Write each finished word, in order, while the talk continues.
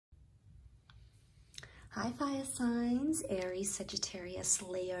Hi fire signs, Aries, Sagittarius,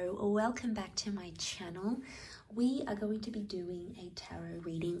 Leo. Welcome back to my channel. We are going to be doing a tarot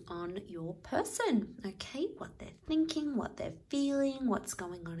reading on your person, okay? What they're thinking, what they're feeling, what's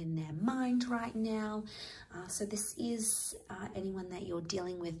going on in their mind right now. So this is anyone that you're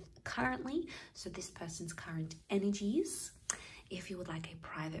dealing with currently. So this person's current energies. If you would like a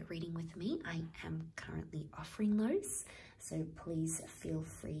private reading with me, I am currently offering those. So please feel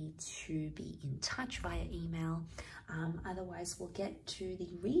free to be in touch via email. Otherwise, we'll get to the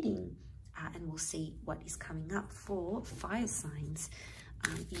reading and we'll see what is coming up for fire signs.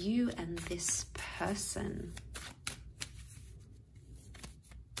 You and this person.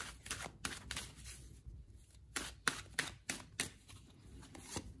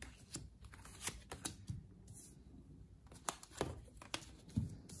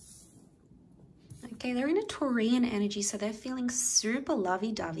 Okay, they're in a Taurian energy, so they're feeling super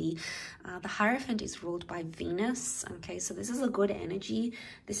lovey-dovey. The Hierophant is ruled by Venus. Okay, so this is a good energy.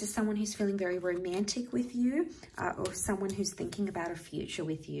 This is someone who's feeling very romantic with you, or someone who's thinking about a future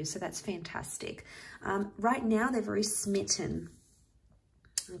with you. So that's fantastic. Right now, they're very smitten.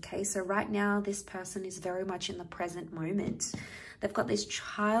 Okay, so right now, this person is very much in the present moment. They've got this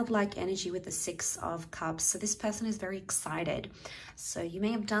childlike energy with the Six of Cups. So this person is very excited. So you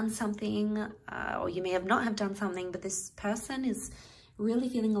may have done something or you may have not have done something, but this person is really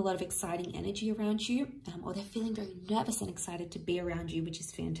feeling a lot of exciting energy around you, or they're feeling very nervous and excited to be around you, which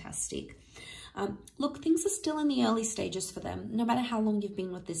is fantastic. Look, things are still in the early stages for them, no matter how long you've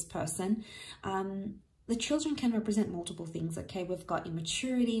been with this person. The children can represent multiple things, okay? We've got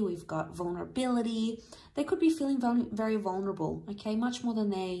immaturity, we've got vulnerability. They could be feeling very vulnerable, okay? Much more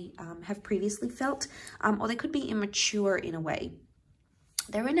than they have previously felt, or they could be immature in a way.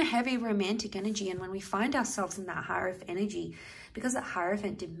 They're in a heavy romantic energy, and when we find ourselves in that Hierophant energy, because that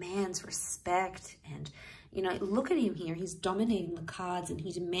Hierophant demands respect and, you know, look at him here. He's dominating the cards and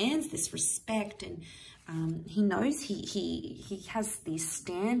he demands this respect, and he knows he has these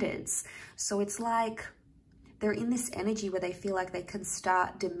standards. So it's like they're in this energy where they feel like they can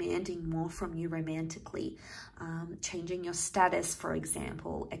start demanding more from you romantically, changing your status, for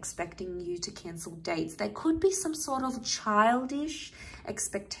example, expecting you to cancel dates. There could be some sort of childish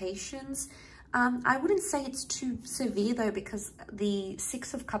expectations. I wouldn't say it's too severe though, because the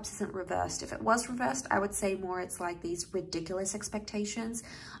Six of Cups isn't reversed. If it was reversed, I would say more it's like these ridiculous expectations.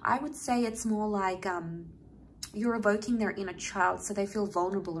 I would say it's more like you're evoking their inner child, so they feel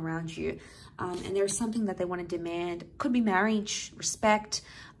vulnerable around you. And there's something that they want to demand. Could be marriage, respect,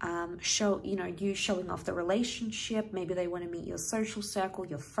 you showing off the relationship. Maybe they want to meet your social circle,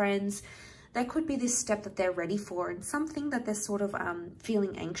 your friends. There could be this step that they're ready for, and something that they're sort of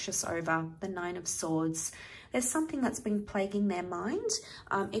feeling anxious over. The Nine of Swords. There's something that's been plaguing their mind.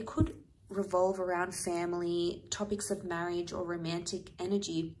 It could revolve around family, topics of marriage or romantic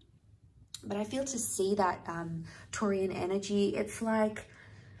energy. But I feel to see that Taurian energy, it's like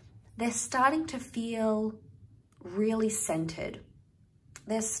they're starting to feel really centered.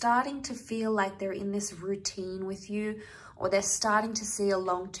 They're starting to feel like they're in this routine with you, or they're starting to see a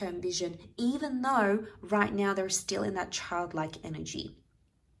long-term vision, even though right now they're still in that childlike energy.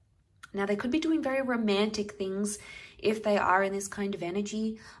 Now, they could be doing very romantic things if they are in this kind of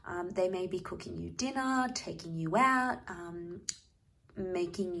energy. They may be cooking you dinner, taking you out,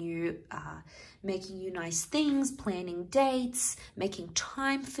 making you nice things, planning dates, making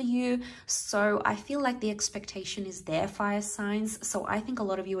time for you. So I feel like the expectation is there, fire signs. So I think a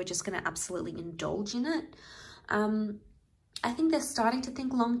lot of you are just going to absolutely indulge in it. I think they're starting to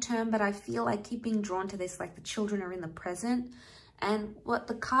think long term, but I feel like keep being drawn to this, like the children are in the present. And what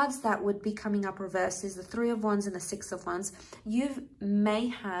the cards that would be coming up reversed is the Three of Wands and the Six of Wands. You may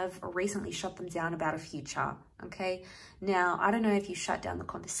have recently shut them down about a future, okay? Now, I don't know if you shut down the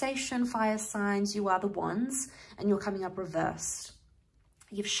conversation, fire signs. You are the Wands, and you're coming up reversed.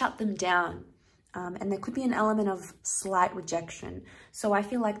 You've shut them down, and there could be an element of slight rejection. So I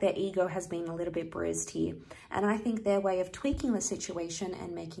feel like their ego has been a little bit bruised here. And I think their way of tweaking the situation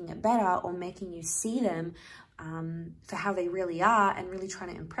and making it better, or making you see them for how they really are and really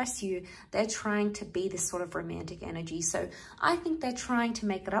trying to impress you, they're trying to be this sort of romantic energy. So I think they're trying to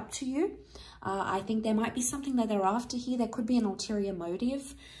make it up to you. I think there might be something that they're after here. There could be an ulterior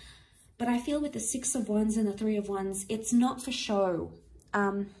motive. But I feel with the Six of Wands and the Three of Wands, it's not for show.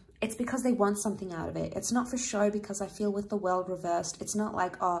 It's because they want something out of it. It's not for show, because I feel with the World reversed, it's not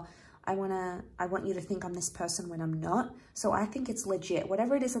like, oh, I want you to think I'm this person when I'm not. So I think it's legit.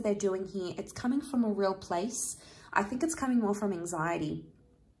 Whatever it is that they're doing here, it's coming from a real place. I think it's coming more from anxiety.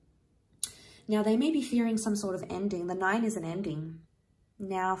 Now, they may be fearing some sort of ending. The Nine is an ending.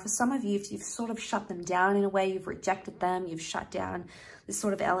 Now, for some of you, if you've sort of shut them down in a way, you've rejected them, you've shut down this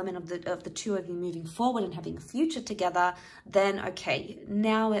sort of element of the two of you moving forward and having a future together, then okay,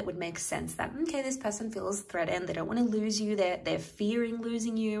 now it would make sense that, okay, this person feels threatened. They don't want to lose you. They're fearing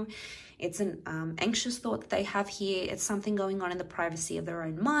losing you. It's an anxious thought that they have here. It's something going on in the privacy of their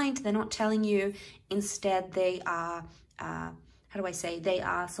own mind. They're not telling you. Instead, they are, how do I say, they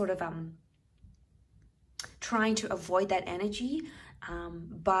are sort of trying to avoid that energy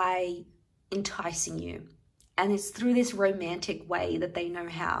by enticing you. And it's through this romantic way that they know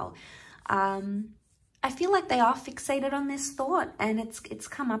how. I feel like they are fixated on this thought, and it's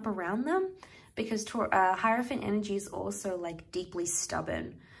come up around them, because Hierophant energy is also like deeply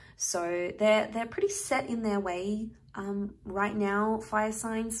stubborn. So they're pretty set in their way right now, fire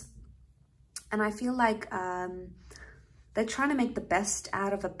signs. And I feel like they're trying to make the best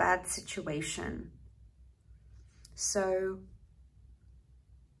out of a bad situation. So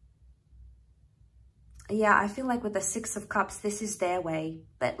yeah, I feel like with the Six of Cups, this is their way.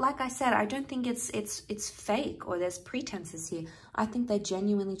 But like I said, I don't think it's fake or there's pretenses here. I think they're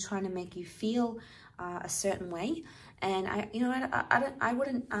genuinely trying to make you feel a certain way. And I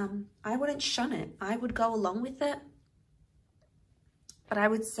wouldn't shun it. I would go along with it. But I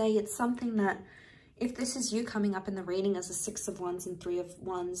would say it's something that, if this is you coming up in the reading as a Six of Wands and Three of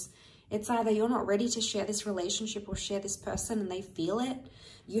Wands, it's either you're not ready to share this relationship or share this person and they feel it.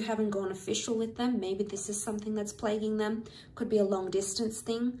 You haven't gone official with them. Maybe this is something that's plaguing them. Could be a long distance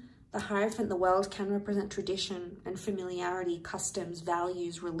thing. The Hierophant, the world, can represent tradition and familiarity, customs,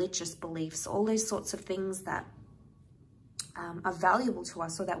 values, religious beliefs, all those sorts of things that are valuable to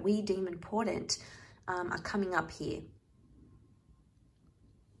us or that we deem important are coming up here.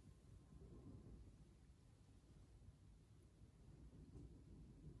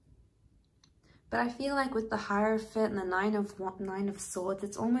 But I feel like with the Hierophant and the Nine of Swords,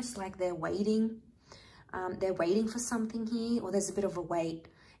 it's almost like they're waiting. They're waiting for something here, or there's a bit of a wait.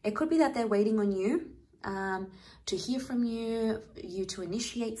 It could be that they're waiting on you to hear from you, you to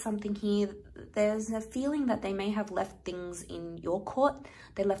initiate something here. There's a feeling that they may have left things in your court.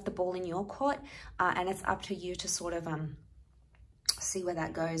 They left the ball in your court, and it's up to you to sort of see where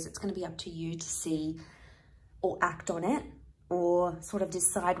that goes. It's going to be up to you to see or act on it, or sort of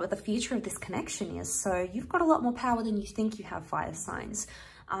decide what the future of this connection is. So you've got a lot more power than you think you have, fire signs.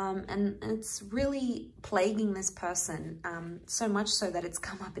 And it's really plaguing this person, so much so that it's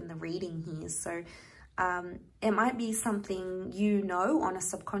come up in the reading here. So it might be something you know on a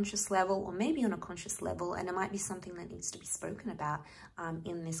subconscious level, or maybe on a conscious level, and it might be something that needs to be spoken about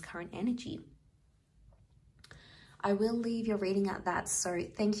in this current energy. I will leave your reading at that, so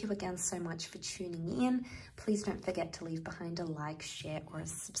thank you again so much for tuning in. Please don't forget to leave behind a like, share, or a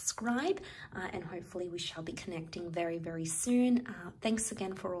subscribe, and hopefully we shall be connecting very, very soon. Thanks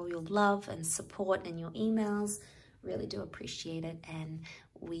again for all your love and support and your emails. Really do appreciate it, and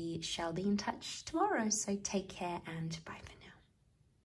we shall be in touch tomorrow, so take care and bye for now.